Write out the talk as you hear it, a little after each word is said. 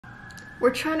We're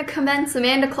trying to commence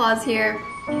Amanda Claus here.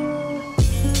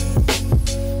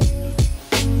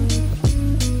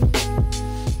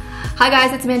 Hi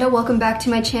guys, it's Amanda. Welcome back to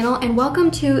my channel and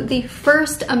welcome to the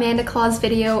first Amanda Claus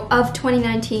video of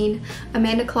 2019.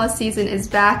 Amanda Claus season is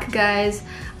back, guys.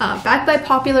 Back by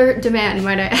popular demand,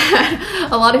 might I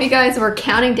add. A lot of you guys were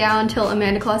counting down till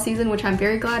Amanda Claus season, which I'm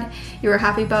very glad you were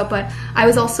happy about, but I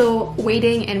was also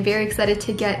waiting and very excited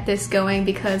to get this going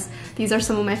because these are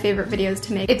some of my favorite videos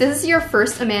to make. If this is your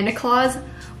first Amanda Claus,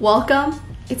 welcome.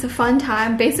 It's a fun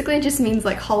time. Basically, it just means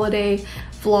like holiday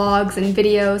vlogs and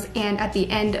videos, and at the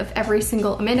end of every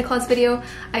single Amanda Claus video,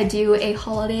 I do a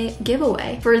holiday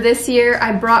giveaway. For this year,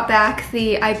 I brought back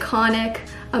the iconic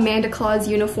Amanda Claus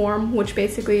uniform, which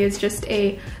basically is just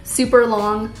a super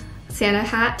long Santa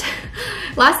hat.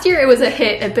 Last year it was a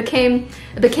hit. It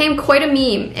became quite a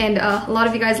meme, and a lot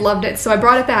of you guys loved it, so I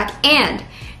brought it back, and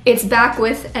it's back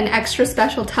with an extra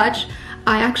special touch.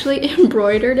 I actually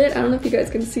embroidered it. I don't know if you guys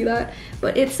can see that,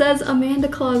 but it says Amanda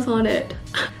Claus on it.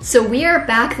 So we are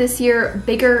back this year,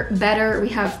 bigger, better. We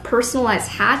have personalized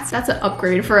hats. That's an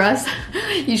upgrade for us.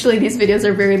 Usually these videos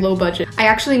are very low budget. I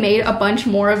actually made a bunch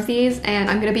more of these and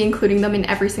I'm gonna be including them in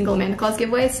every single Amanda Claus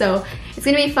giveaway, so it's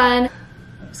gonna be fun.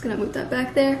 I'm just gonna move that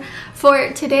back there.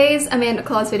 For today's Amanda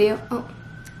Claus video, oh,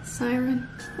 siren.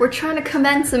 We're trying to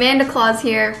commence Amanda Claus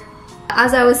here.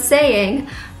 As I was saying,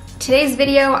 today's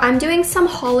video, I'm doing some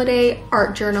holiday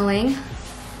art journaling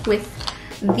with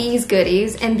these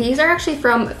goodies, and these are actually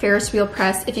from Ferris Wheel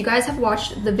Press. If you guys have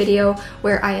watched the video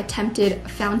where I attempted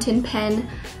fountain pen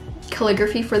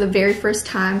calligraphy for the very first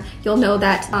time, you'll know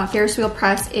that Ferris Wheel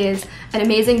Press is an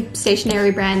amazing stationery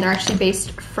brand. They're actually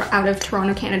based out of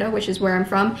Toronto, Canada, which is where I'm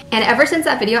from. And ever since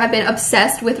that video, I've been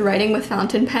obsessed with writing with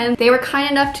fountain pen. They were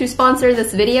kind enough to sponsor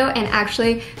this video, and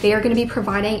actually they are going to be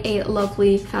providing a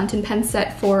lovely fountain pen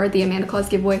set for the Amanda Claus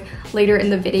giveaway later in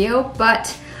the video.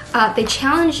 But they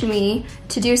challenged me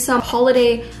to do some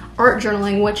holiday art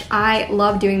journaling, which I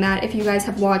love doing that. If you guys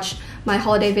have watched my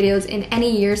holiday videos in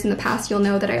any years in the past, you'll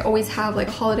know that I always have like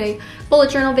a holiday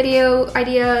bullet journal video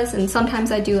ideas, and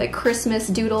sometimes I do like Christmas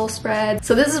doodle spreads.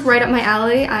 So this is right up my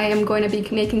alley. I am going to be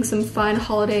making some fun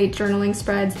holiday journaling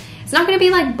spreads. It's not going to be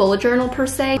like bullet journal per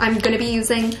se. I'm going to be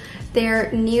using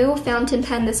their new fountain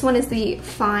pen. This one is the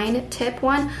fine tip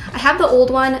one. I have the old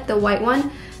one, the white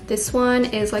one. This one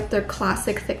is like their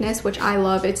classic thickness, which I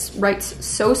love. It writes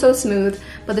so smooth,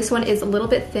 but this one is a little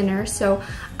bit thinner, so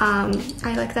I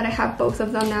like that I have both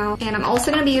of them now. And I'm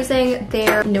also gonna be using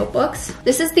their notebooks.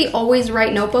 This is the Always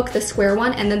Write notebook, the square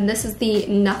one, and then this is the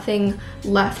Nothing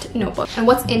Left notebook. And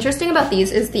what's interesting about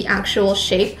these is the actual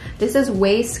shape. This is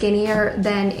way skinnier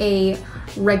than a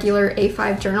regular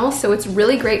A5 journal, so it's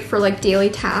really great for like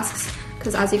daily tasks,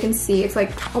 because as you can see, it's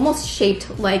like almost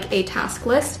shaped like a task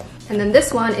list. And then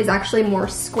this one is actually more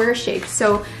square shaped.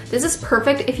 So this is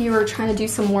perfect if you are trying to do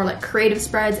some more like creative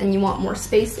spreads and you want more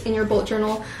space in your bullet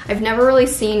journal. I've never really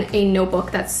seen a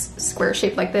notebook that's square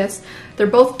shaped like this. They're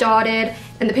both dotted,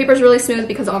 and the paper is really smooth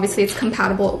because obviously it's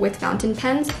compatible with fountain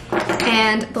pens.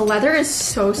 And the leather is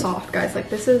so soft, guys. Like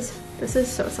this is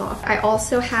so soft. I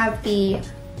also have the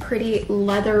pretty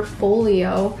leather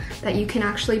folio that you can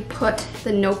actually put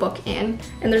the notebook in.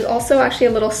 And there's also actually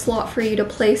a little slot for you to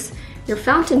place your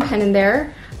fountain pen in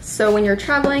there, so when you're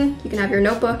traveling you can have your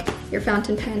notebook, your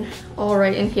fountain pen all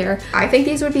right in here. I think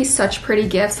these would be such pretty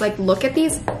gifts. Like, look at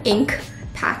these ink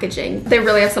packaging. They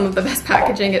really have some of the best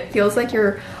packaging. It feels like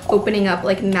you're opening up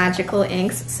like magical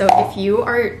inks. So if you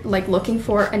are like looking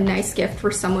for a nice gift for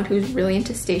someone who's really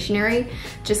into stationery,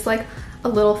 just like a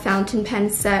little fountain pen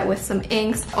set with some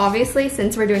inks. Obviously,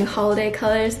 since we're doing holiday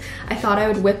colors, I thought I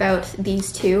would whip out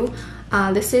these two.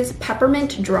 This is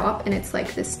Peppermint Drop, and it's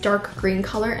like this dark green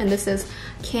color, and this is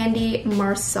Candy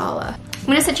Marsala. I'm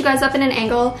gonna set you guys up in an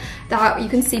angle that you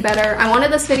can see better. I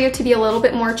wanted this video to be a little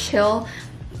bit more chill,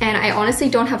 and I honestly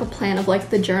don't have a plan of like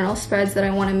the journal spreads that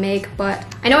I want to make, but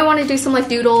I know I want to do some like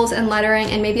doodles and lettering,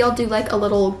 and maybe I'll do like a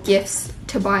little gifts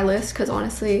to buy list, because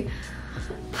honestly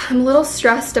I'm a little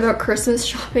stressed about Christmas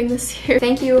shopping this year.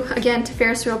 Thank you again to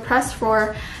Ferris Wheel Press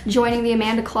for joining the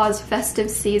Amanda Claus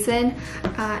festive season,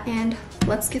 and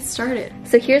let's get started.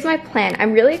 So here's my plan.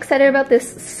 I'm really excited about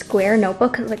this square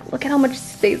notebook, because like look at how much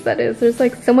space that is. There's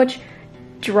like so much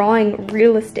drawing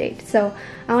real estate. So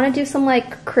I want to do some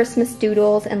like Christmas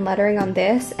doodles and lettering on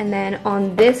this, and then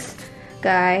on this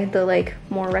guy, the like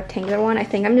more rectangular one, I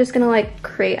think I'm just gonna like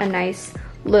create a nice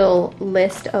little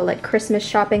list, a like Christmas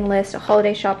shopping list, a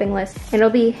holiday shopping list, and it'll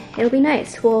be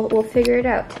nice. We'll figure it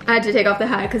out. I had to take off the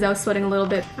hat because I was sweating a little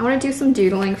bit. I want to do some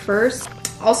doodling first.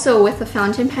 Also with the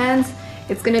fountain pens,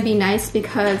 it's gonna be nice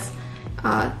because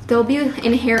They'll be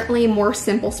inherently more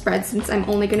simple spreads since I'm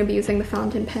only going to be using the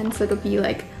fountain pen, so it'll be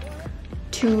like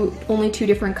only two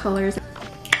different colors.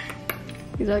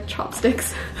 These are like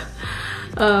chopsticks.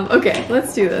 Okay,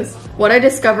 let's do this. What I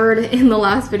discovered in the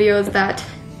last video is that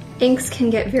inks can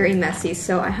get very messy,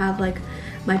 so I have like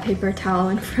my paper towel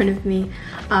in front of me,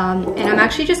 and I'm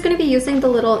actually just going to be using the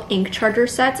little ink charger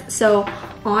sets. So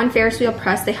on Ferris Wheel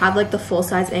Press they have like the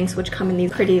full-size inks which come in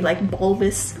these pretty like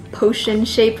bulbous potion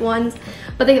shaped ones,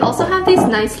 but they also have these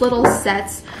nice little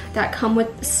sets that come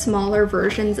with smaller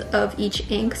versions of each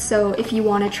ink. So if you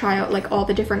want to try out like all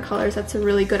the different colors, that's a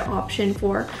really good option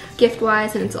for gift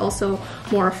wise, and it's also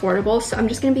more affordable. So I'm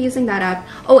just going to be using that app.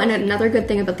 Oh, and another good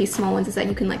thing about these small ones is that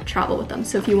you can like travel with them.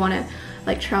 So if you want to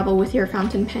like travel with your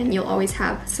fountain pen, you'll always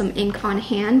have some ink on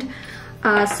hand.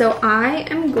 So I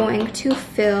am going to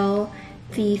fill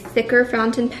the thicker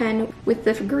fountain pen with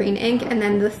the green ink and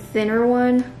then the thinner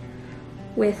one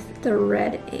with the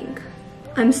red ink.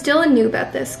 I'm still a noob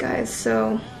at this, guys,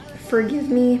 so forgive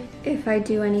me if I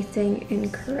do anything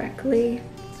incorrectly.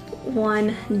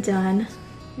 One done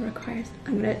requires,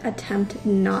 I'm gonna attempt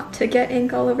not to get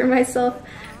ink all over myself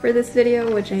for this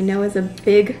video, which I know is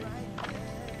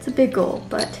it's a big goal,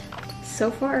 but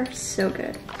so far, so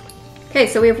good. Okay,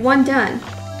 so we have one done.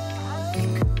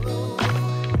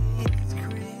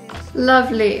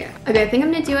 Lovely. Okay, I think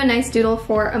I'm gonna do a nice doodle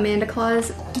for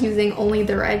AmandaClaus using only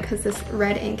the red because this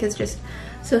red ink is just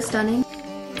so stunning.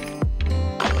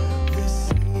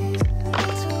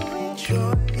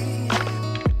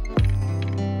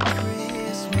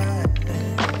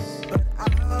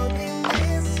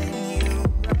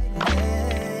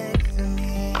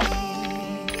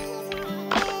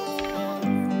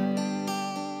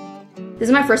 This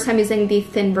is my first time using the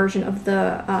thin version of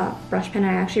the brush pen.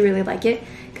 I actually really like it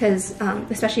because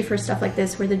especially for stuff like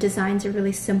this where the designs are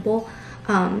really simple,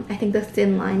 I think the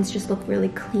thin lines just look really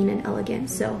clean and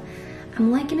elegant. So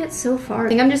I'm liking it so far. I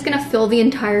think I'm just gonna fill the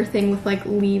entire thing with like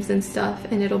leaves and stuff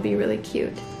and it'll be really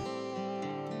cute.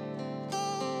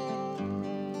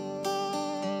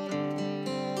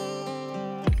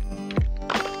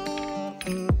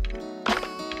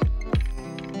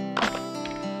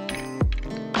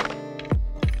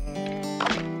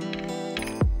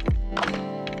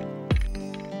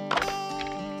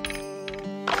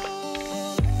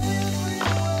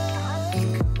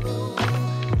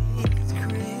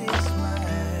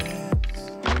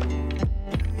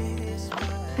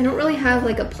 I don't really have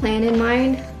like a plan in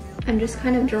mind. I'm just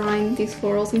kind of drawing these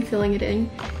florals and filling it in.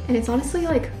 And it's honestly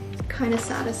like kind of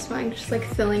satisfying just like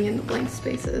filling in the blank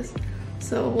spaces.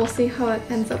 So we'll see how it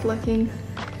ends up looking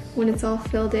when it's all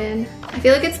filled in. I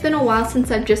feel like it's been a while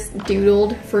since I've just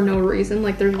doodled for no reason.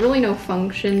 Like there's really no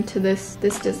function to this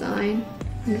design.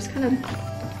 I'm just kind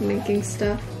of making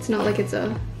stuff. It's not like it's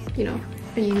a, you know,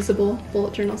 a usable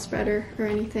bullet journal spreader or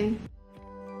anything.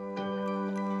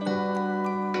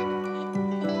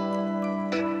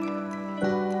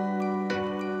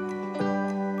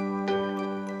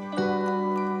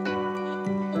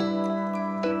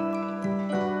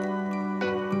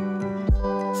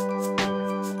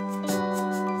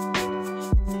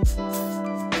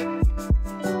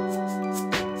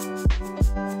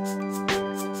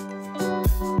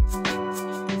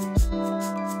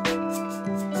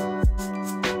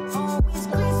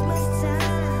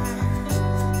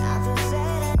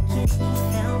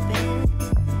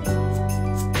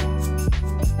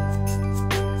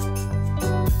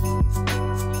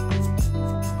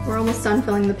 Almost done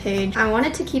filling the page. I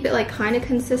wanted to keep it like kind of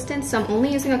consistent, so I'm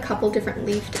only using a couple different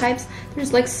leaf types.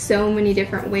 There's like so many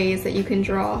different ways that you can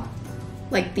draw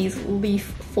like these leaf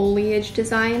foliage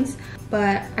designs,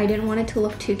 but I didn't want it to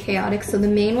look too chaotic. So the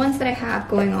main ones that I have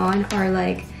going on are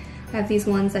like, I have these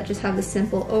ones that just have the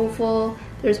simple oval.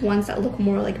 There's ones that look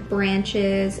more like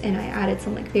branches and I added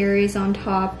some like berries on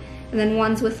top, and then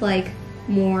ones with like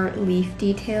more leaf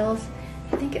details.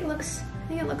 I think it looks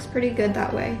pretty good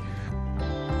that way.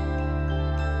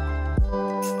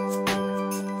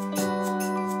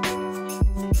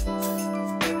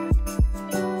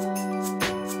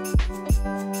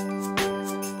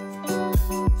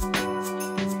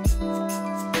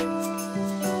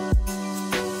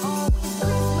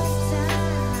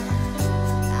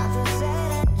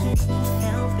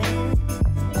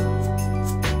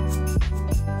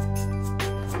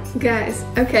 Guys,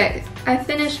 okay, I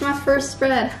finished my first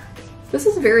spread. This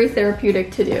is very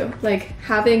therapeutic to do, like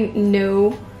having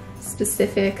no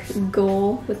specific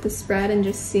goal with the spread and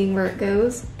just seeing where it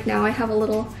goes. Now I have a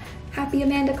little Happy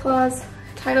AmandaClaus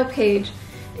title page,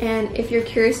 and if you're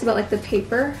curious about like the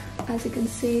paper, as you can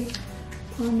see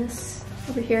on this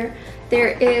over here,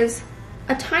 there is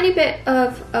a tiny bit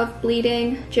of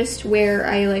bleeding, just where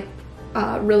I like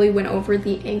really went over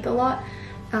the ink a lot.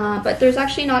 But there's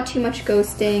actually not too much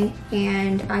ghosting,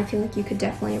 and I feel like you could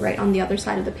definitely write on the other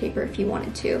side of the paper if you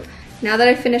wanted to. Now that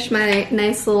I finished my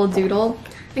nice little doodle,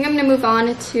 I think I'm gonna move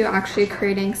on to actually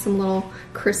creating some little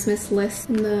Christmas lists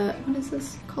in the, what is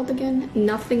this called again?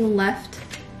 Nothing Left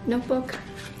notebook.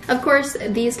 Of course,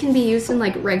 these can be used in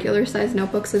like regular size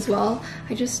notebooks as well.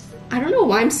 I don't know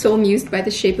why I'm so amused by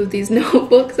the shape of these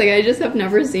notebooks. Like, I just have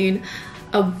never seen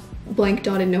a blank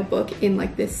dotted notebook in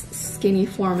like this skinny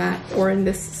format or in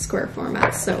this square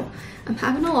format. So I'm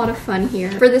having a lot of fun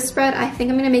here. For this spread, I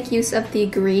think I'm gonna make use of the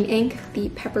green ink, the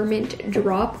Peppermint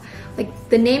Drop. Like,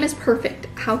 the name is perfect.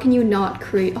 How can you not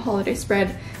create a holiday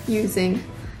spread using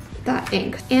that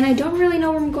ink? And I don't really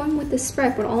know where I'm going with this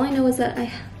spread, but all I know is that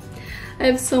I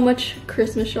have so much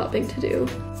Christmas shopping to do.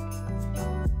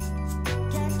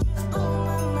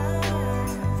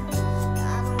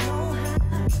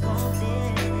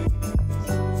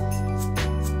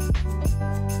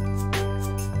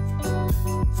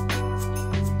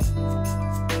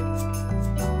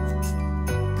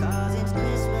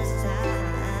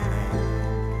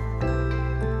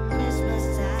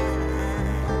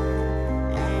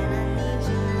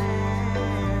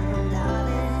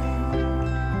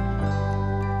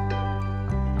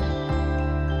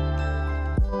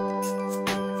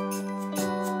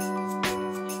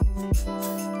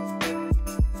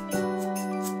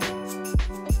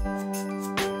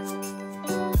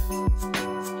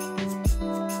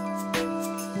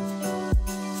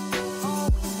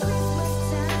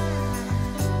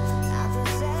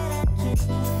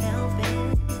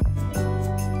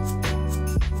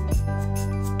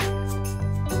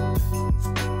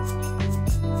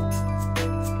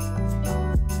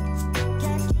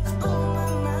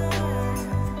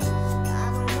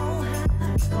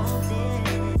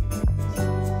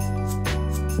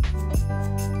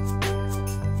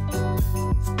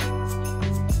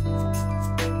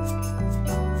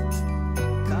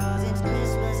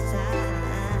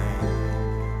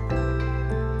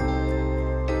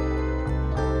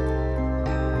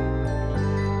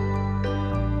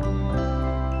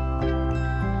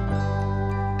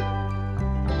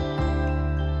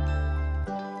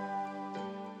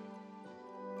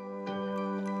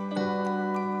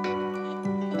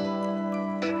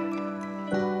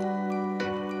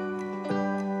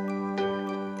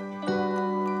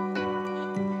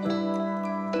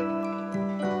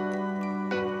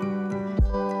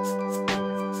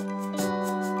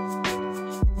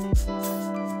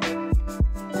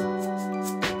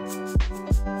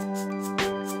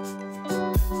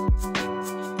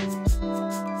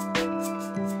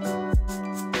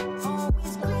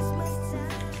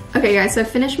 Okay guys, so I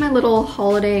finished my little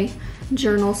holiday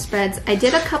journal spreads. I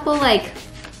did a couple like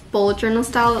bullet journal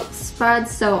style spreads.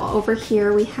 So over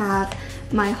here we have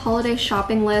my holiday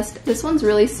shopping list. This one's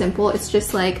really simple. It's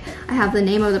just like I have the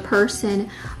name of the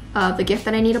person, the gift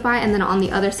that I need to buy, and then on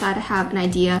the other side I have an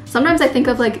idea. Sometimes I think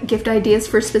of like gift ideas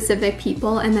for specific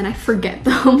people and then I forget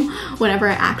them whenever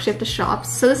I actually have to shop.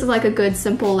 So this is like a good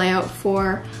simple layout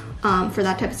for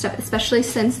that type of stuff, especially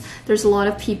since there's a lot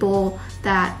of people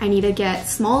that I need to get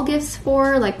small gifts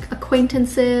for, like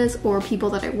acquaintances or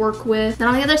people that I work with. Then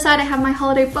on the other side I have my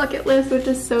holiday bucket list, which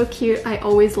is so cute. I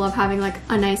always love having like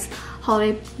a nice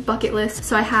holiday bucket list.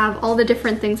 So I have all the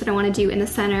different things that I want to do in the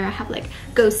center. I have like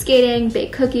go skating,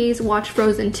 bake cookies, watch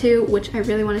Frozen 2, which I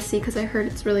really want to see because I heard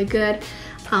it's really good,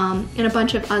 and a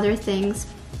bunch of other things.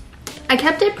 I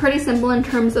kept it pretty simple in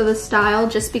terms of the style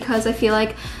just because I feel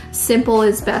like simple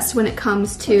is best when it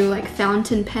comes to like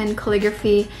fountain pen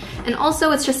calligraphy, and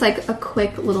also it's just like a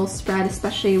quick little spread,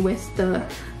 especially with the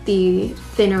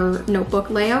thinner notebook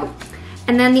layout.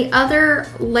 And then the other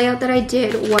layout that I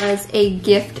did was a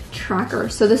gift tracker.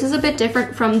 So this is a bit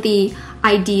different from the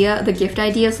gift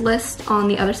ideas list on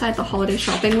the other side, the holiday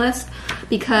shopping list,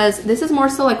 because this is more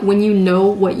so like when you know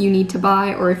what you need to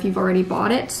buy or if you've already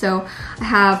bought it. So I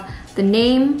have the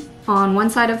name on one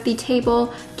side of the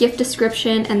table, gift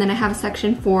description, and then I have a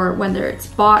section for whether it's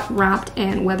bought, wrapped,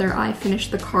 and whether I finished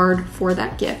the card for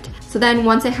that gift. So then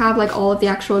once I have like all of the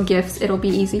actual gifts, it'll be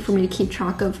easy for me to keep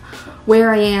track of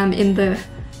where I am in the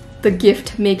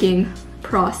gift making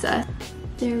process.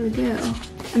 There we go.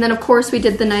 And then of course we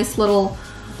did the nice little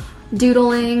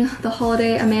doodling, the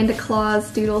holiday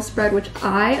AmandaClaus doodle spread, which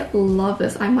I love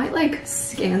this. I might like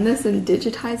scan this and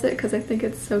digitize it because I think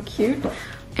it's so cute.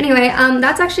 Anyway,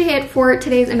 that's actually it for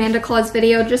today's AmandaClaus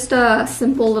video. Just a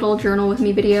simple little journal with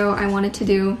me video. I wanted to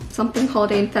do something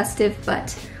holiday and festive,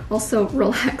 but also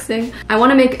relaxing. I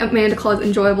want to make Amanda Claus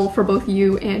enjoyable for both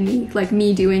you and me, like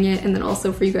me doing it and then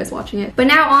also for you guys watching it. But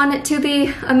now on to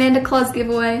the Amanda Claus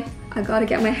giveaway. I gotta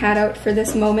get my hat out for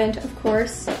this moment, of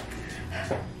course.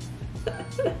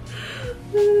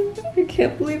 I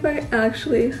can't believe I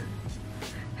actually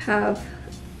have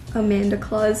Amanda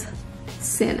Claus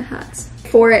Santa hats.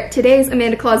 For today's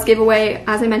Amanda Claus giveaway,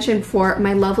 as I mentioned before,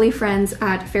 my lovely friends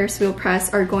at Ferris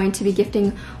Press are going to be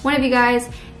gifting one of you guys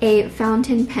a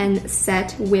fountain pen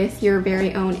set with your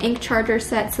very own ink charger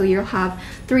set. So you'll have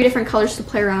 3 different colors to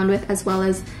play around with, as well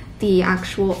as the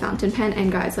actual fountain pen.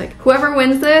 And guys, like, whoever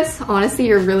wins this, honestly,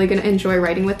 you're really gonna enjoy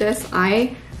writing with this.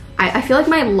 I feel like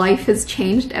my life has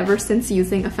changed ever since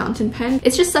using a fountain pen.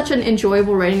 It's just such an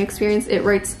enjoyable writing experience. It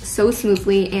writes so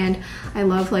smoothly, and I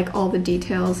love like all the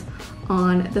details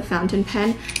on the fountain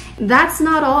pen. That's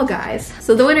not all, guys.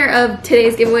 So the winner of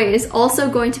today's giveaway is also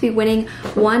going to be winning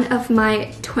one of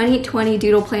my 2020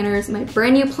 doodle planners, my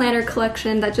brand new planner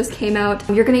collection that just came out.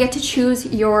 You're gonna get to choose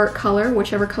your color,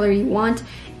 whichever color you want,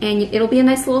 and it'll be a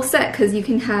nice little set because you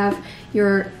can have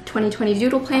your 2020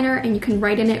 doodle planner and you can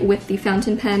write in it with the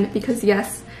fountain pen, because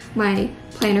yes, my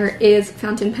planner is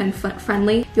fountain pen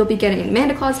friendly. You'll be getting an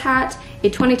Amanda Claus hat, a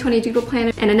 2020 doodle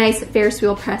planner, and a nice Ferris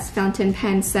wheel press fountain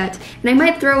pen set. And I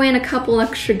might throw in a couple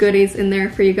extra goodies in there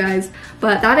for you guys.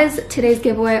 But that is today's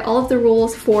giveaway. All of the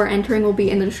rules for entering will be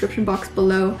in the description box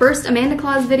below. First Amanda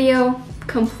Claus video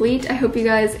complete. I hope you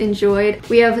guys enjoyed.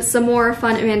 We have some more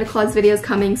fun Amanda Claus videos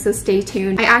coming, so stay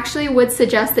tuned. I actually would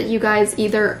suggest that you guys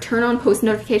either turn on post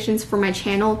notifications for my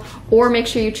channel or make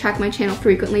sure you check my channel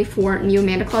frequently for new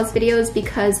Amanda Claus videos,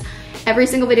 because every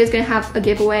single video is going to have a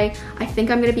giveaway. I think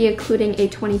I'm going to be including a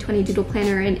 2020 doodle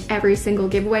planner in every single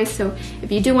giveaway, so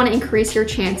if you do want to increase your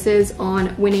chances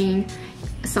on winning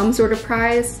some sort of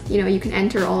prize, you know, you can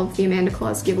enter all of the Amanda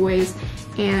Claus giveaways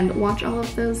and watch all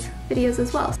of those videos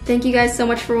as well. Thank you guys so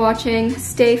much for watching.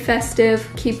 Stay festive,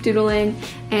 keep doodling,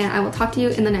 and I will talk to you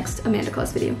in the next Amanda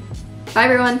Claus video. Bye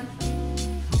everyone!